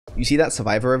You see that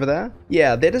survivor over there?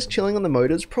 Yeah, they're just chilling on the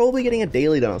motors, probably getting a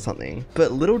daily done or something.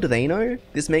 But little do they know,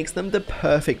 this makes them the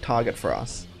perfect target for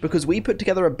us, because we put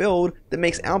together a build that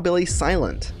makes our Billy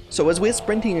silent. So as we're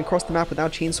sprinting across the map with our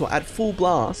chainsaw at full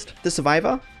blast, the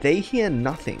survivor, they hear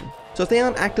nothing. So if they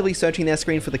aren't actively searching their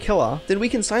screen for the killer, then we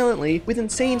can silently, with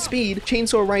insane speed,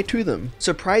 chainsaw right to them,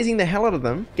 surprising the hell out of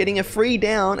them, getting a free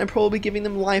down, and probably giving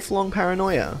them lifelong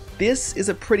paranoia. This is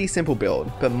a pretty simple build,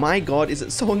 but my god is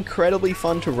it so incredibly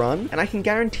fun to run, and I can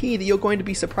guarantee that you're going to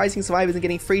be surprising survivors and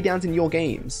getting free downs in your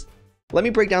games. Let me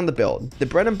break down the build. The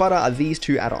bread and butter are these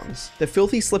two add-ons. The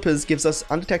Filthy Slippers gives us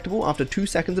undetectable after 2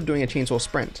 seconds of doing a chainsaw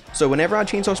sprint. So whenever our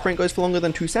chainsaw sprint goes for longer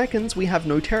than 2 seconds, we have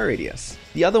no terror radius.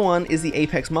 The other one is the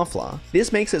Apex Muffler.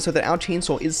 This makes it so that our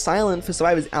chainsaw is silent for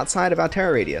survivors outside of our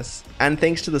terror radius. And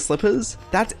thanks to the slippers,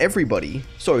 that's everybody.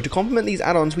 So to complement these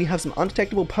add-ons, we have some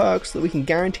undetectable perks so that we can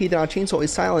guarantee that our chainsaw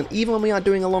is silent even when we aren't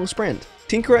doing a long sprint.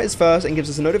 Tinkerer is first and gives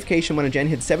us a notification when a gen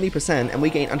hits 70% and we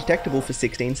gain undetectable for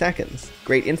 16 seconds.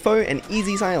 Great info and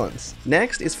easy silence.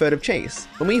 Next is Furtive Chase.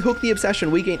 When we hook the Obsession,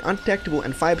 we gain undetectable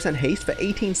and 5% haste for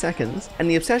 18 seconds, and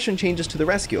the Obsession changes to the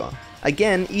Rescuer.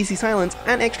 Again, easy silence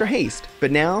and extra haste.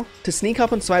 But now, to sneak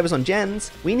up on survivors on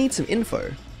gens, we need some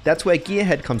info. That's where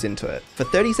Gearhead comes into it. For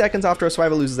 30 seconds after a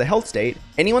survivor loses a health state,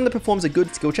 anyone that performs a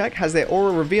good skill check has their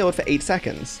aura revealed for 8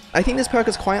 seconds. I think this perk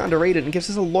is quite underrated and gives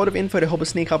us a lot of info to help us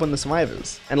sneak up on the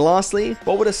survivors. And lastly,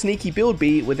 what would a sneaky build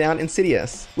be without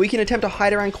Insidious? We can attempt to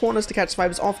hide around corners to catch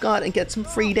survivors off guard and get some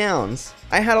free downs.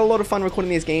 I had a lot of fun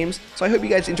recording these games, so I hope you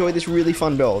guys enjoyed this really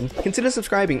fun build. Consider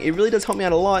subscribing, it really does help me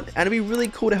out a lot, and it'd be really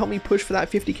cool to help me push for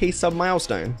that 50k sub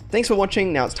milestone. Thanks for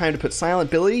watching, now it's time to put Silent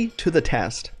Billy to the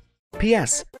test.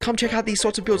 P.S. Come check out these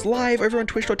sorts of builds live over on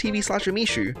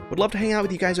twitch.tv/Amishu. Would love to hang out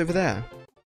with you guys over there.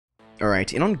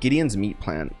 Alright, in on Gideon's meat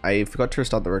plant. I forgot to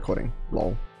restart the recording.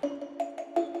 Lol.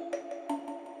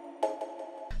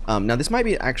 Now this might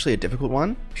be actually a difficult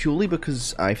one, purely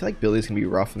because I feel like Billy's gonna be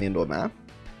rough on the indoor map.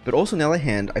 But also on the other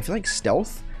hand, I feel like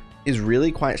stealth is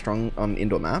really quite strong on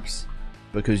indoor maps,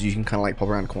 because you can kind of like pop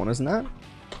around corners and that.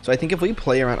 So I think if we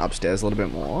play around upstairs a little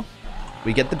bit more,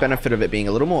 we get the benefit of it being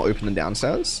a little more open than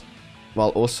downstairs.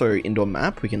 While also indoor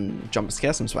map, we can jump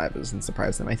scare some survivors and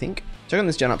surprise them, I think. Check on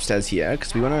this gen upstairs here,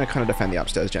 because we want to kind of defend the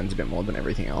upstairs gens a bit more than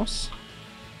everything else.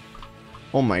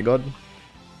 Oh my god.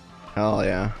 Hell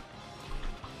yeah.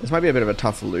 This might be a bit of a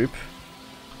tough loop.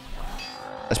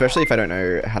 Especially if I don't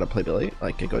know how to play Billy,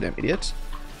 like a goddamn idiot.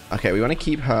 Okay, we want to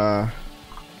keep her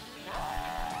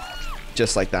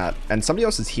just like that. And somebody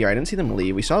else is here. I didn't see them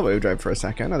leave. We still have overdrive for a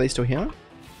second. Are they still here?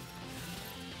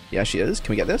 Yeah, she is.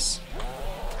 Can we get this?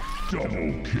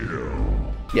 Double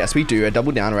kill. Yes, we do. A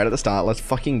double down right at the start. Let's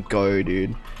fucking go,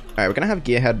 dude. Alright, we're gonna have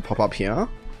Gearhead pop up here.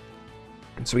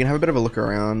 So we can have a bit of a look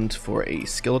around for a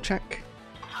skill check.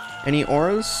 Any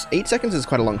auras? 8 seconds is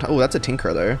quite a long time. Oh, that's a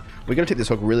Tinkerer though. We're gonna take this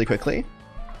hook really quickly.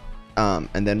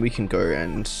 And then we can go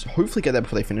and hopefully get there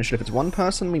before they finish it. If it's one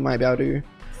person, we might be able to.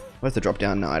 Where's the drop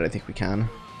down? No, I don't think we can.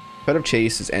 Furtive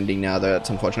Chase is ending now though. That's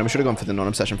unfortunate. We should have gone for the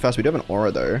non-obsession first. We do have an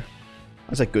aura though.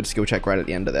 That's a good skill check right at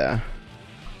the end of there.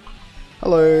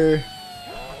 Hello.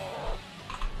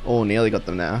 Oh, nearly got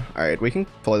them there. Alright, we can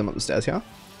follow them up the stairs here.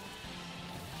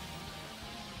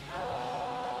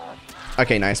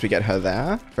 Okay, nice. We get her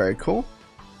there. Very cool.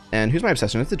 And who's my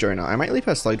obsession? It's the Jonah. I might leave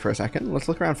her slugged for a second. Let's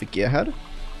look around for Gearhead.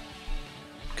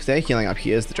 Because they're healing up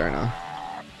here is the Jonah.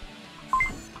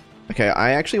 Okay,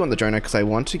 I actually want the Jonah because I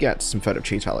want to get some furtive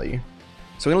cheese value.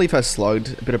 So we're going to leave her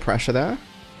slugged. A bit of pressure there.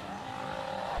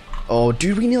 Oh,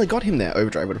 dude, we nearly got him there.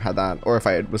 Overdrive would have had that. Or if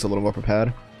I was a little more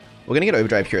prepared. We're going to get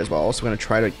overdrive here as well. So we're going to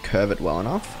try to curve it well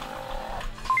enough.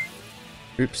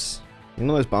 Oops. One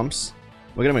of those bumps.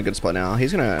 We're going to be in a good spot now.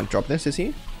 He's going to drop this, is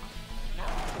he?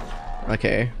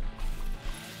 Okay.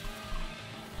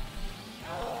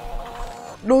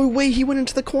 No way, he went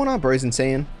into the corner. Bro's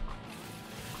insane.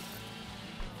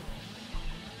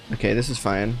 Okay, this is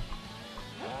fine.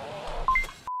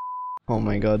 Oh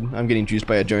my god, I'm getting juiced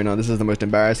by a Jonah. This is the most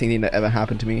embarrassing thing that ever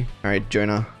happened to me. Alright,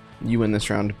 Jonah, you win this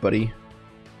round, buddy.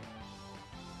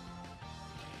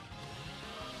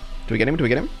 Do we get him? Do we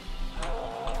get him?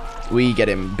 We get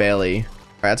him, barely.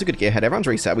 Alright, that's a good Gearhead. Everyone's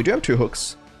reset. We do have 2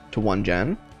 hooks to 1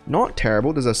 gen. Not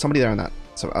terrible. There's somebody there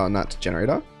on that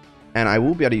generator. And I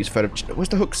will be able to use furtive... Where's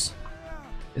the hooks?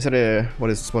 Is that a...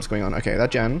 What's going on? Okay,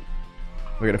 that gen.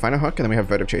 We're gonna find a hook and then we have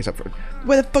furtive chase up for...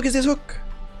 Where the fuck is this hook?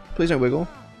 Please don't wiggle.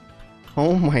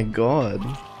 Oh my god.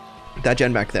 That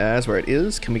gen back there is where it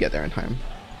is. Can we get there in time?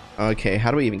 Okay,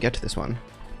 how do we even get to this one?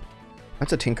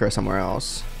 That's a Tinkerer somewhere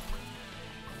else.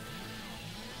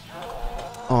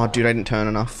 Oh, dude, I didn't turn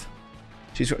enough.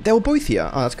 They were both here.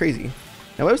 Oh, that's crazy.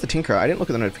 Now, where was the Tinkerer? I didn't look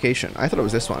at the notification. I thought it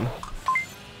was this one.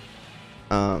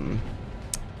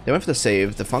 They went for the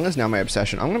save. The Fung is now my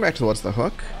obsession. I'm going to go back towards the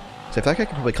hook. So I feel like I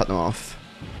can probably cut them off.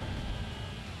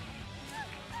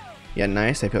 Yeah,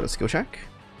 nice. I failed a skill check.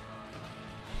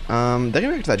 They're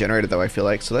going back to that generator though, I feel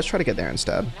like. So let's try to get there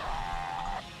instead.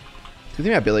 The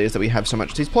thing about Billy is that we have so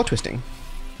much. He's plot twisting.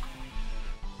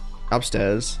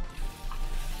 Upstairs.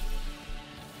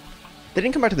 They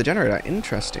didn't come back to the generator.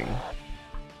 Interesting.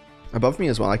 Above me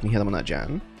as well, I can hear them on that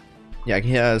gen. Yeah, I can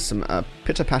hear some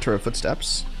pitter-patter of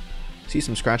footsteps. See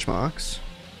some scratch marks.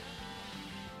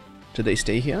 Did they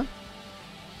stay here?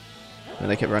 No,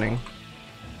 they kept running.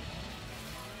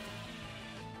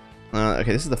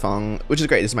 Okay, this is the Fung, which is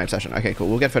great. This is my obsession. Okay, cool.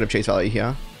 We'll get photo chase value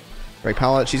here. Break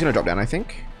pallet. She's going to drop down, I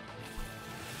think.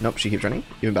 Nope, she keeps running.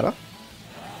 Even better.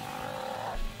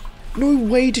 No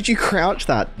way did you crouch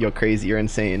that. You're crazy. You're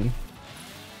insane.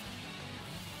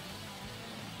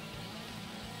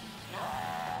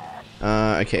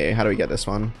 Okay, how do we get this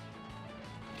one?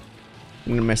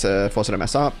 I'm gonna force her to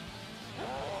mess up.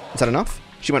 Is that enough?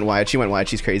 She went wide. She went wide.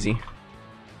 She's crazy.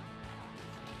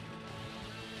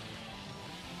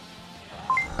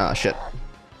 Ah, shit.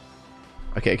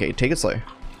 Okay, okay, take it slow.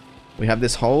 We have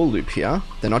this whole loop here.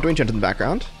 They're not doing gent in the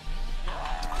background.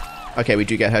 Okay, we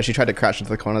do get her. She tried to crash into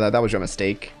the corner there. That was your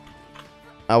mistake.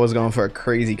 I was going for a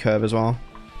crazy curve as well.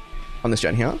 On this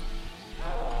gen here.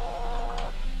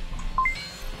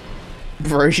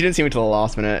 Bro, she didn't see me till the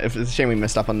last minute. It's a shame we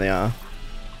messed up on the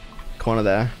corner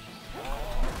there.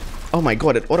 Oh my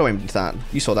god, it auto-aimed that.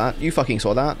 You saw that? You fucking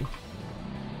saw that?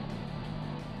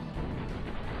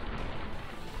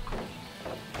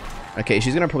 Okay,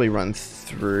 she's gonna probably run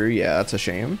through. Yeah, that's a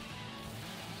shame.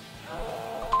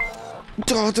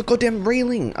 Oh, the goddamn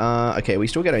railing! Okay, we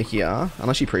still get her here.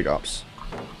 Unless she pre-drops.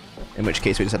 In which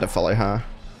case we just had to follow her.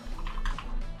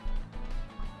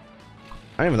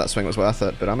 I don't know if that swing was worth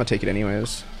it, but I'm gonna take it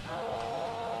anyways.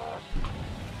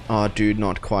 Oh, dude,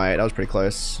 not quite. That was pretty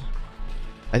close.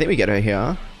 I think we get her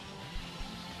here.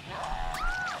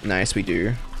 Nice, we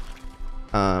do.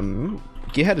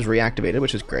 Gearhead is reactivated,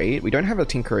 which is great. We don't have a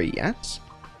Tinkerer yet.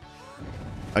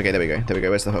 Okay, there we go. There we go.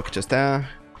 Where's the hook? Just there.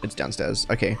 It's downstairs.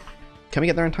 Okay. Can we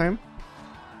get there in time?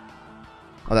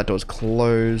 Oh, that door's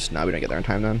closed. No, we don't get there in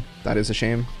time then. That is a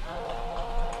shame.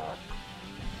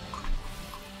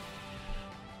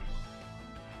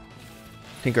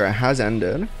 Tinkerer has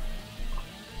ended.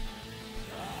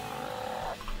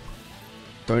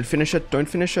 Don't finish it. Don't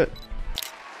finish it.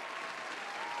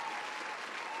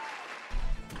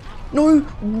 No!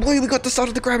 Boy, we got the start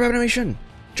of the grab animation!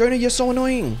 Jonah, you're so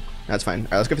annoying! That's fine.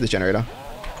 Alright, let's go for this generator.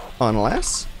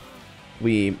 Unless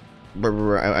we...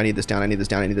 I need this down, I need this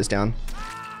down, I need this down.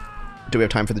 Do we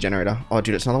have time for the generator? Oh,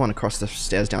 dude, it's another one across the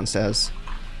stairs downstairs.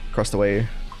 Across the way.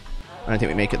 I don't think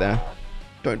we make it there.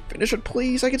 Don't finish it,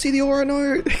 please! I can see the aura,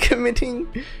 no! They're committing!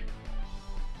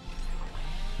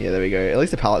 Yeah, there we go. At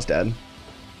least the pallet's dead.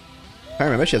 I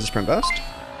remember she has a sprint burst.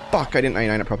 Fuck, I didn't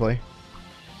 99 it properly.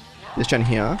 This gen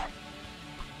here.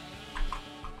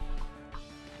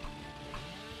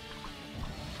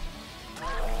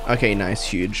 Okay, nice,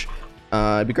 huge.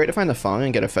 It'd be great to find the Fung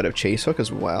and get a furtive chase hook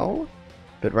as well.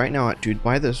 But right now, dude,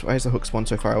 why is the hook spawn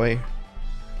so far away?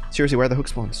 Seriously, where are the hook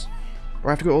spawns? Or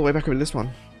I have to go all the way back over to this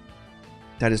one.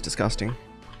 That is disgusting.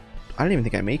 I don't even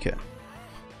think I make it.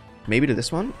 Maybe to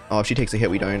this one? Oh, if she takes a hit,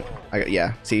 we don't.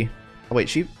 Yeah, see? Oh,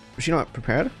 wait, was she not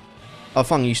prepared? Oh,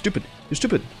 Fung, you stupid. You're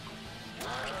stupid.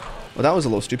 Well, that was a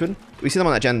little stupid. We see them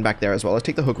on that gen back there as well. Let's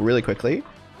take the hook really quickly,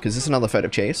 because this is another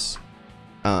furtive chase.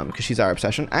 Because she's our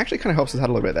obsession. Actually, kind of helps us out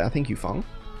a little bit there. Thank you, Fung.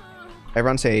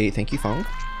 Everyone say thank you, Fung.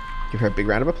 Give her a big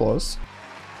round of applause.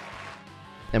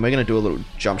 And we're going to do a little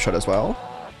jump shot as well.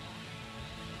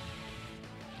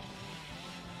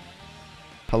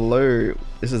 Hello.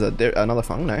 This is another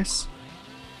Fung. Nice.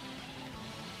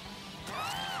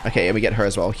 Okay, and we get her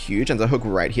as well. Huge. And the hook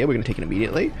right here. We're going to take it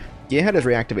immediately. Gearhead is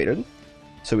reactivated.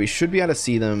 So we should be able to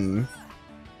see them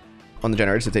on the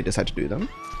generators if they decide to do them.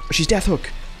 Oh, she's Death Hook.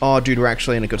 Oh, dude, we're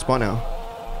actually in a good spot now.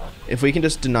 If we can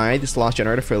just deny this last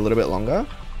generator for a little bit longer,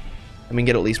 and we can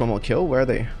get at least one more kill. Where are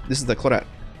they? This is the Claudette.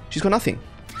 She's got nothing.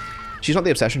 She's not the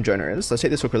obsession Jonah is. Let's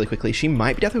take this hook really quickly. She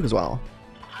might be Death Hook as well.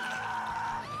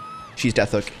 She's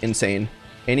Death Hook. Insane.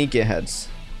 Any gearheads?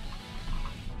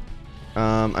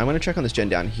 I'm going to check on this gen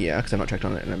down here, because I've not checked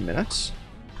on it in a minute.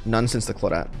 None since the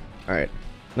Claudette. Alright.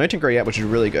 No Tinkerer yet, which is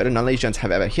really good, and none of these gens have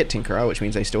ever hit Tinkerer, which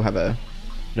means they still have a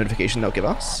notification they'll give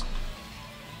us.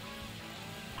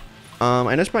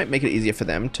 I just might make it easier for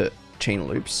them to chain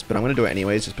loops, but I'm going to do it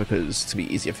anyways, just because it's going to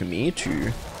be easier for me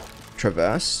to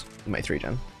traverse my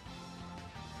 3-gen.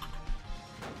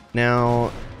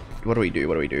 Now, what do we do?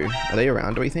 What do we do? Are they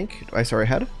around, do we think? I saw her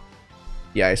head?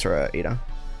 Yeah, I saw her Ada.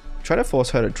 Try to force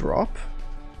her to drop.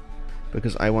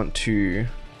 Because I want to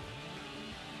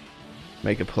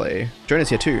make a play. Jonah's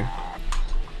here too.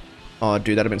 Oh,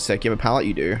 dude, that'd have been sick. You have a pallet?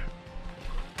 You do.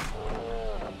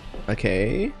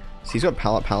 Okay. So he's got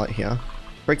pallet here.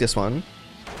 Break this one.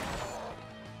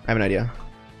 I have an idea.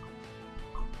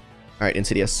 Alright,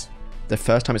 Insidious. The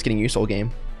first time it's getting used all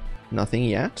game. Nothing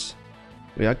yet.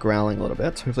 We are growling a little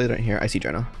bit. Hopefully they don't hear. I see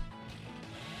Jonah.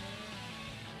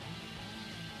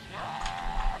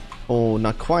 Oh,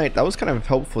 not quite. That was kind of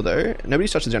helpful though.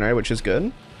 Nobody's touched the generator, which is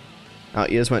good. Our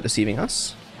ears weren't deceiving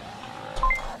us.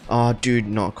 Oh, dude,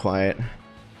 not quite.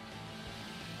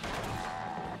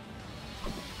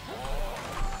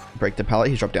 Break the pallet.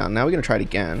 He's dropped down. Now we're going to try it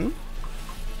again.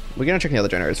 We're going to check the other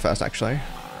generators first, actually.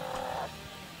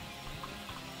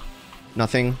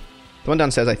 Nothing. The one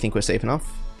downstairs, I think we're safe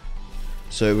enough.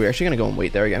 So we're actually going to go and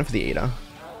wait there again for the Ada.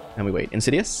 And we wait.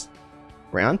 Insidious.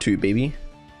 Round 2, baby.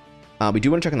 We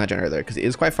do want to check on that generator though, because it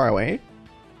is quite far away.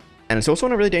 And it's also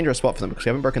in a really dangerous spot for them, because we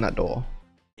haven't broken that door.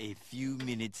 A few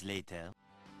minutes later.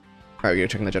 Alright, we're going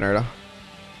to check on the generator.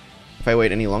 If I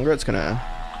wait any longer, it's going to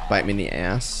bite me in the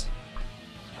ass.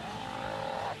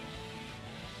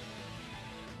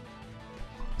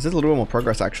 This is a little bit more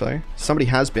progress, actually. Somebody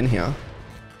has been here.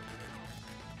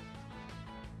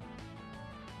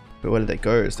 But where did they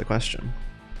go is the question.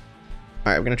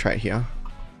 Alright, we're going to try it here.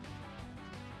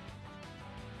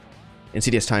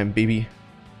 Insidious time, baby.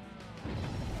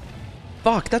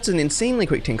 Fuck, that's an insanely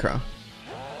quick Tinkerer.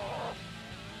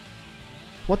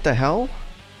 What the hell?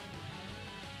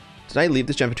 Did I leave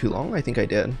this gen for too long? I think I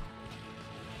did.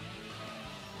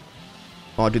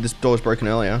 Oh, dude, this door was broken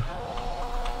earlier.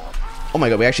 Oh my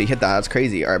god, we actually hit that. That's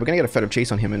crazy. Alright, we're gonna get a furtive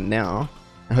chase on him and now.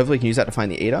 And hopefully we can use that to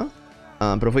find the Ada.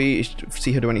 But if we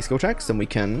see her do any skill checks, then we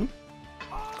can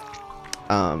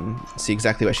see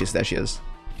exactly where she is. There she is.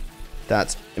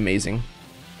 That's amazing.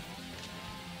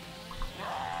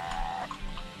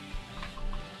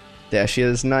 There she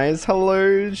is. Nice.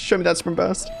 Hello. Show me that sprint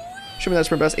burst. Show me that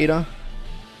sprint burst, Ada.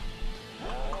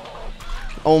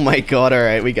 Oh my god.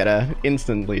 Alright, we get her.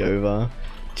 Instantly over.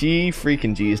 Gee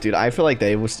freaking geez, dude. I feel like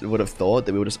they would have thought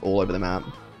that we were just all over the map.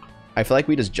 I feel like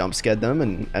we just jump scared them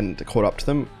and caught up to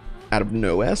them out of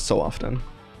nowhere so often.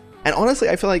 And honestly,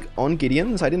 I feel like on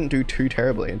Gideon's, I didn't do too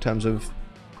terribly in terms of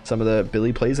some of the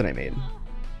Billy plays that I made.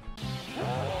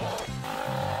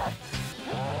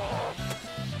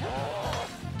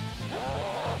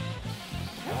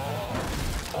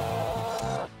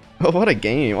 Oh, what a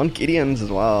game. On Gideon's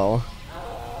as well.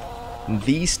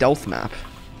 The stealth map.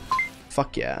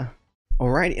 Fuck yeah.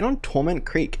 Alright, in on Torment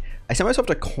Creek. I set myself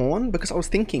to corn because I was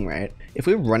thinking, right, if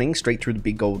we're running straight through the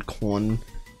big gold corn,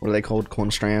 what are they called?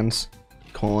 Corn strands?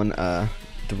 Corn, the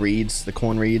reeds, the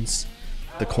corn reeds,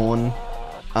 the corn.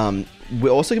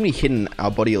 We're also going to be hidden our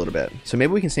body a little bit. So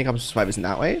maybe we can sneak up some survivors in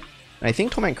that way. And I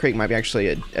think Torment Creek might be actually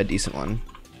a decent one.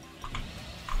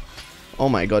 Oh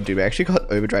my god, dude, we actually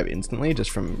got overdrive instantly just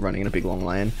from running in a big long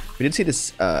line. We did see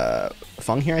this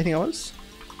Fung here, I think it was.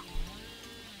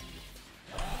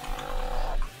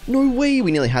 No way,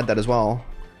 we nearly had that as well.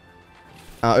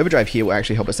 Overdrive here will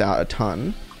actually help us out a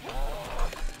ton.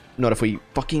 Not if we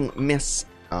fucking miss.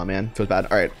 Oh man, feels bad.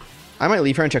 Alright, I might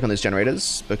leave her and check on those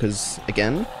generators because,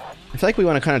 again, I feel like we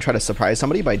want to kind of try to surprise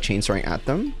somebody by chainsawing at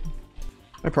them.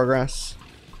 No progress.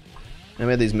 And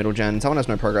we have these middle gens. That one has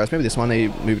no progress. Maybe this one they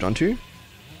moved on to.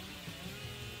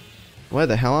 Where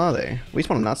the hell are they? We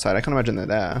spawned on that side. I can't imagine they're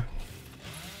there.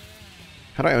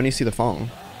 How do I only see the Fong?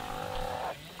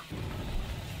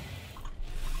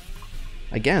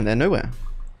 Again, they're nowhere.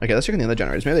 Okay, let's check on the other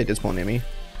generators. Maybe they did spawn near me.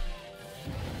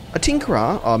 A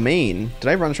Tinkerer? Oh, main. Did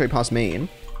I run straight past main?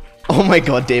 Oh my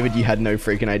god, David, you had no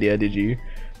freaking idea, did you?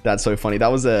 That's so funny. That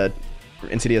was a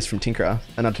Insidious from Tinkerer.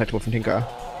 An undetectable from Tinkerer.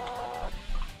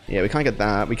 Yeah, we can't get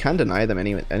that. We can deny them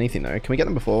anything though. Can we get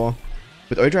them before?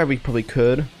 With O-Drive we probably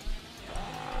could.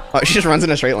 Oh, she just runs in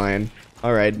a straight line.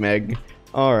 Alright, Meg.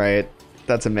 Alright.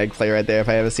 That's a Meg play right there if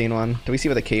I ever seen one. Do we see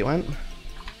where the Kate went?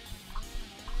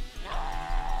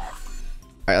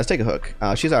 Alright, let's take a hook.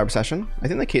 She's our obsession. I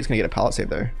think the Kate's gonna get a pallet save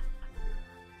though.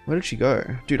 Where did she go?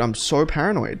 Dude, I'm so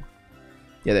paranoid.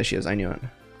 Yeah, there she is. I knew it.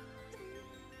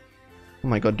 Oh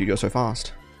my god, dude, you're so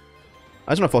fast.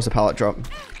 I just want to force a pallet drop.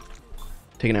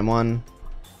 Take an M1.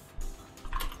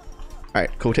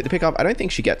 Alright, cool. Take the pickup. I don't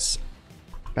think she gets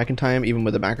back in time, even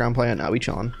with the background player. Now we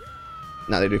chillin'.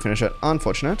 Now they do finish it.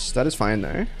 Unfortunate. That is fine,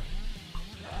 though.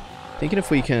 Thinking if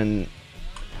we can...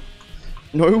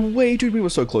 No way, dude. We were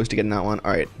so close to getting that one.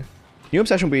 Alright. New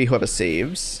obsession will be whoever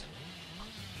saves.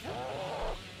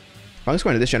 I'm just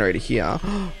going to this generator here.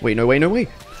 Wait, no way, no way.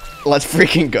 Let's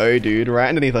freaking go, dude. Right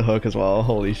underneath the hook as well.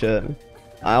 Holy shit.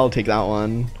 I'll take that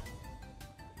one.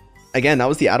 Again, that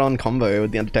was the add-on combo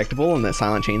with the undetectable and the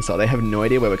silent chainsaw. They have no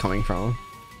idea where we're coming from.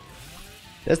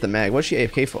 There's the Meg. What's she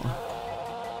AFK for?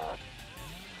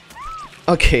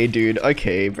 Okay, dude.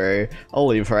 Okay, bro. I'll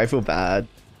leave her. I feel bad.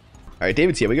 Alright,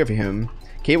 David's here. We go for him.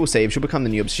 Kate will save. She'll become the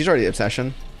new... She's already the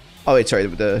obsession. Oh, wait. Sorry.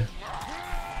 The...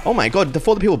 Oh my god. The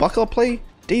For the People buckle up play?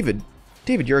 David.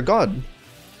 David, you're a god.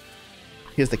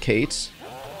 Here's the Kate.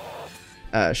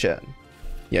 Shit.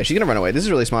 Yeah, she's gonna run away. This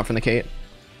is really smart from the Kate.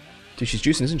 Dude, she's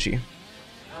juicing, isn't she?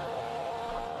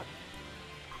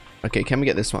 Okay, can we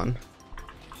get this one?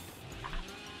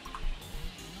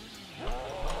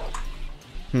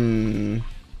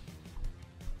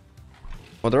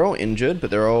 Well, they're all injured, but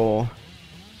they're all...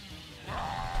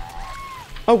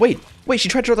 Oh, wait. Wait, she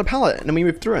tried to draw the pallet, and then we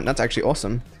moved through it. That's actually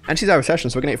awesome. And she's out of session,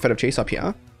 so we're gonna get Fed of Chase up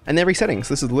here. And they're resetting,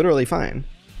 so this is literally fine.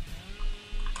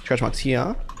 Scratch marks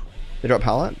here. They drop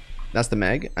pallet. That's the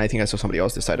Meg. I think I saw somebody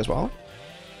else this side as well.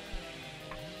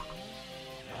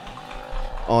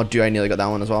 Oh, dude, I nearly got that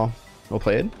one as well. Well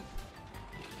played.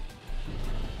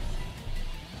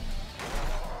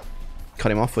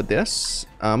 Cut him off with this.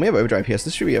 We have overdrive here, so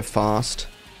this should be a fast.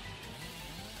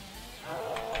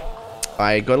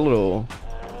 I got a little...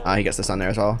 he gets the stun there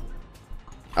as well.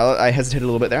 I hesitated a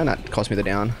little bit there, and that cost me the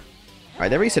down. Alright,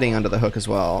 they're resetting under the hook as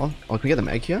well. Oh, can we get the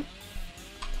Meg here?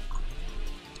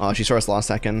 Oh, she saw us last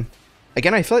second.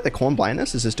 Again, I feel like the corn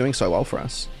blindness is just doing so well for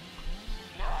us.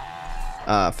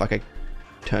 Fuck, I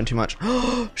turned too much.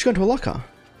 She got into a locker.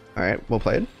 Alright, well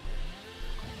played.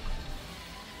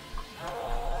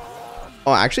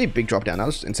 Oh, actually, big drop down. That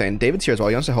was insane. David's here as well.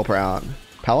 He wants to help her out.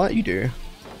 Pallet, you do.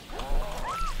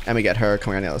 And we get her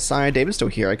coming around the other side. David's still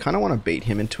here. I kind of want to bait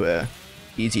him into a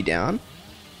easy down.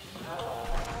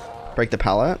 Break the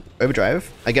pallet.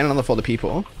 Overdrive. Again, another For the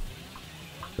People.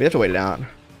 We have to wait it out.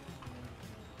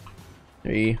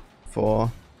 3,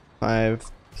 4,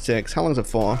 5, 6. How long is it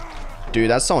for? Dude,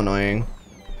 that's so annoying.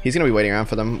 He's going to be waiting around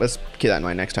for them. Let's keep that in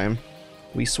mind next time.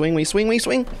 We swing, we swing, we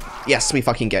swing. Yes, we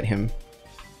fucking get him.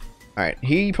 Alright,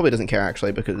 he probably doesn't care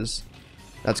actually because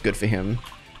that's good for him.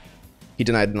 He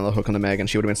denied another hook on the Meg and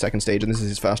she would have been second stage and this is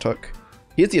his first hook.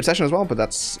 He has the obsession as well, but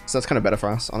that's kind of better for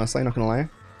us, honestly, not gonna lie.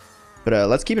 But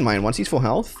let's keep in mind, once he's full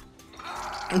health,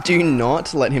 do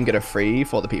not let him get a free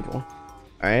For the People.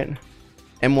 Alright?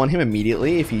 M1 him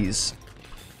immediately if he's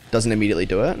doesn't immediately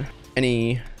do it.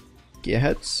 Any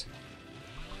gearheads?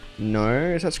 No,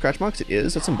 is that scratch marks? It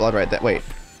is. That's some blood right there. Wait,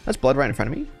 that's blood right in front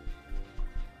of me?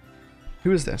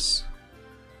 Who is this?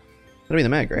 That'll be the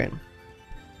Meg, right?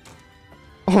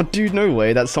 Oh, dude, no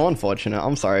way. That's so unfortunate.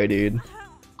 I'm sorry, dude.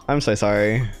 I'm so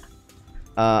sorry.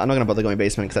 I'm not going to bother going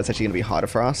basement because that's actually going to be harder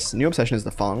for us. New obsession is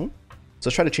the Fung. So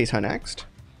let's try to chase her next.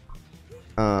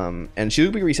 And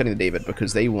she'll be resetting the David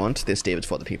because they want this David's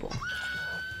For the People.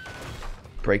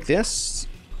 Break this.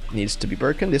 Needs to be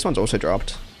broken. This one's also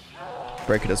dropped.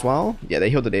 Break it as well. Yeah,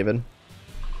 they healed the David.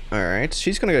 Alright,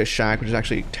 she's going to go Shack, which is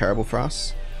actually terrible for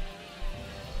us.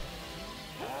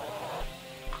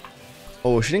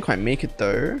 Oh, she didn't quite make it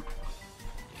though.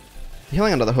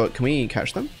 Healing under the hook. Can we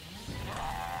catch them?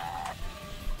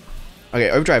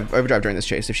 Okay, overdrive during this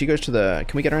chase. If she goes to the...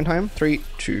 Can we get her in time? 3,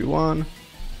 2, 1.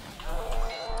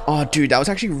 Oh, dude, that was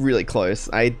actually really close.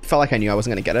 I felt like I knew I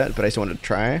wasn't going to get it, but I still wanted to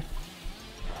try.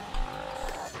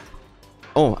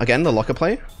 Oh, again, the locker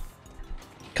play.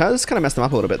 Cuz kind of messed them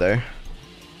up a little bit though.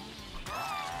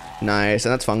 Nice,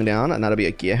 and that's Fung down, and that'll be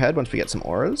a Gearhead once we get some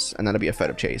auras, and that'll be a Fed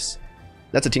of Chase.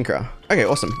 That's a Tinkerer. Okay,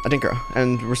 awesome. A Tinkerer.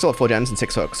 And we're still at 4 gens and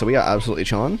 6 hooks, so we are absolutely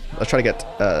chilling. Let's try to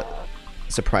get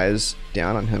surprise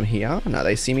down on him here. No,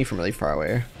 they see me from really far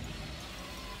away.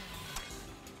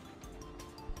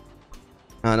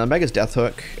 Now Mega's Death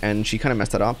Hook, and she kind of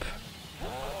messed that up.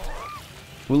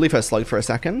 We'll leave her slugged for a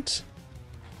second.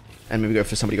 And maybe go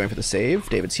for somebody going for the save.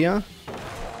 David's here.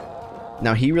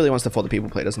 Now he really wants to For the People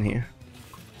play, doesn't he?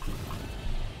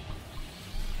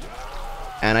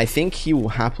 And I think he will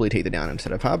happily take the down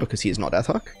instead of her because he is not Death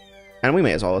Hook. And we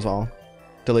may as well.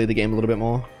 Delay the game a little bit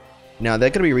more. Now they're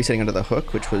going to be resetting under the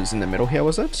hook, which was in the middle here,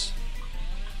 was it?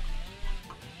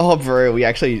 Oh, bro, we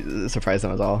actually surprised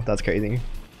them as well. That's crazy.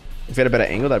 If we had a better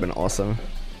angle, that would have been awesome.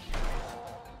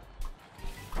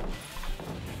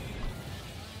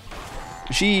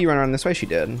 She ran around this way? She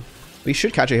did. We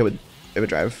should catch her here with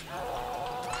overdrive.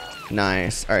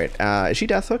 Nice. Alright, is she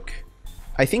Death Hook?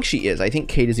 I think she is. I think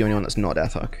Kate is the only one that's not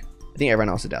Death Hook. I think everyone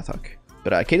else is Death Hook.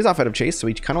 But Kate is off out of chase, so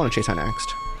we kind of want to chase her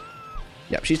next.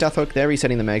 Yep, she's Death Hook. They're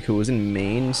resetting the Meg, who was in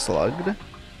main slugged.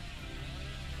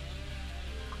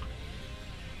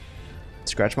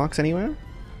 Scratch marks anywhere?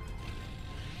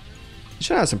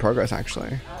 Should have some progress,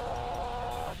 actually.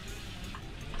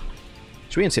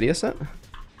 Should we Insidious it?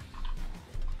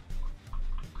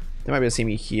 They might be able to see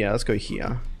me here. Let's go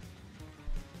here.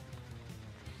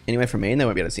 Anywhere from main, they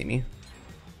won't be able to see me.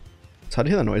 It's hard to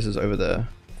hear the noises over the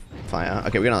fire.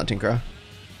 Okay, we got another Tinkerer.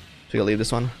 So we gotta leave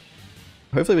this one.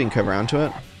 Hopefully we can curve around to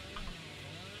it.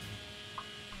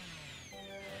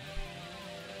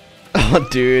 Oh,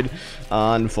 dude.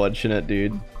 Unfortunate,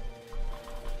 dude.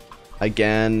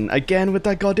 Again with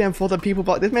that goddamn 4 people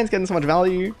block. This man's getting so much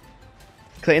value.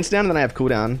 Okay, insta down and then I have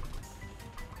cooldown.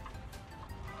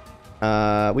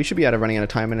 We should be out of running out of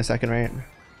time in a second, right?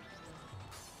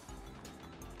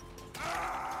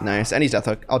 Nice, and he's death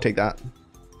hook. I'll take that.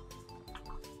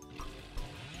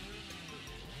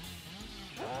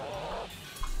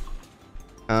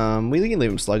 We can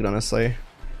leave him slugged, honestly.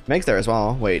 Meg's there as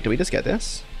well. Wait, do we just get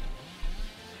this?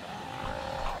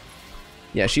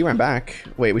 Yeah, she ran back.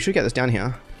 Wait, we should get this down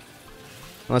here.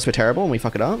 Unless we're terrible and we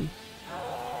fuck it up.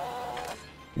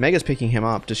 Meg is picking him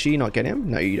up. Does she not get him?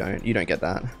 No, you don't. You don't get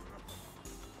that.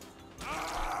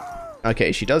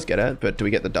 Okay, she does get it, but do we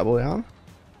get the double down?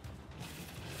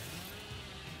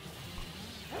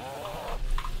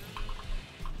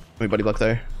 Let me body block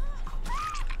though.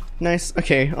 Nice.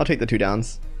 Okay, I'll take the 2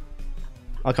 downs.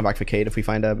 I'll come back for Kate if we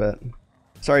find her, but...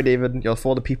 Sorry, David. Your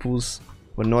for the peoples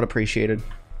were not appreciated.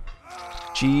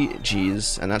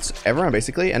 GG's. And that's everyone,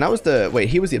 basically. And that was the... Wait,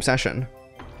 he was the obsession.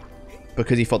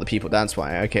 Because he fought the people, that's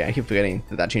why. Okay, I keep forgetting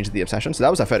that that changed the obsession. So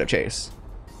that was our photo chase.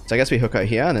 So I guess we hook her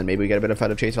here, and then maybe we get a bit of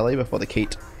photo chase value before the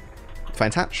Kate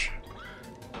finds Hatch.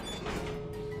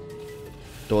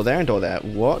 Door there and door there.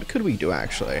 What could we do,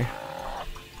 actually?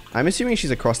 I'm assuming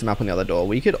she's across the map on the other door.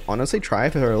 We could honestly try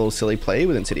for her a little silly play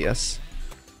with Insidious.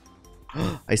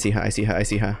 I see her, I see her, I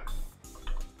see her.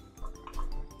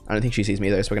 I don't think she sees me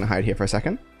though, so we're gonna hide here for a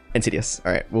second. Insidious.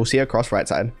 Alright, we'll see her cross right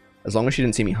side. As long as she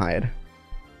didn't see me hide.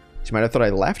 She might have thought I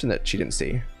left and that she didn't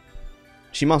see.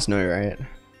 She must know, right?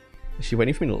 Is she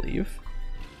waiting for me to leave?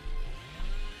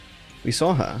 We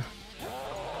saw her.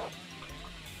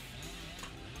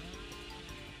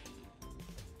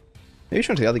 Maybe she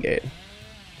went to the other gate.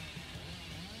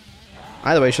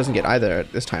 Either way, she doesn't get either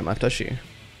this time left, does she?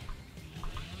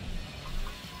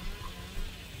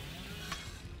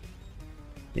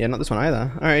 Yeah, not this one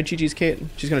either. Alright, GG's Kate.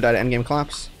 She's gonna die to endgame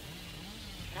collapse.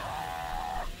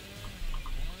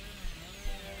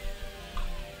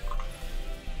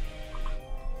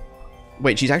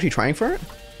 Wait, she's actually trying for it?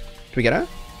 Do we get her?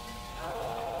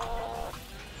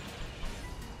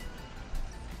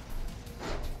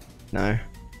 No.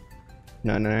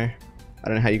 No, no. I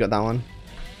don't know how you got that one.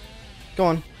 Go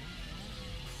on.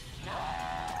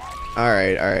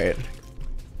 Alright, alright.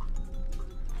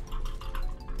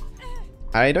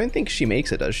 I don't think she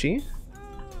makes it, does she?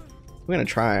 We're gonna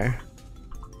try.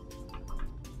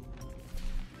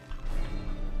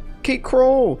 Kate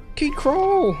Kroll! Kate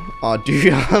Kroll! Oh,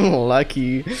 dude, I'm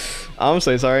lucky. I'm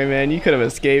so sorry, man. You could have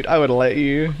escaped. I would have let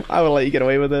you. I would let you get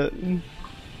away with it.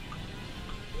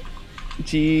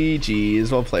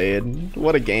 GG's, well played.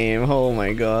 What a game. Oh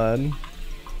my god.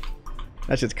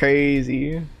 That's just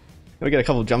crazy. We get a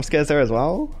couple jump scares there as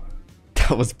well.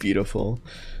 That was beautiful.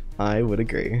 I would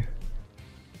agree.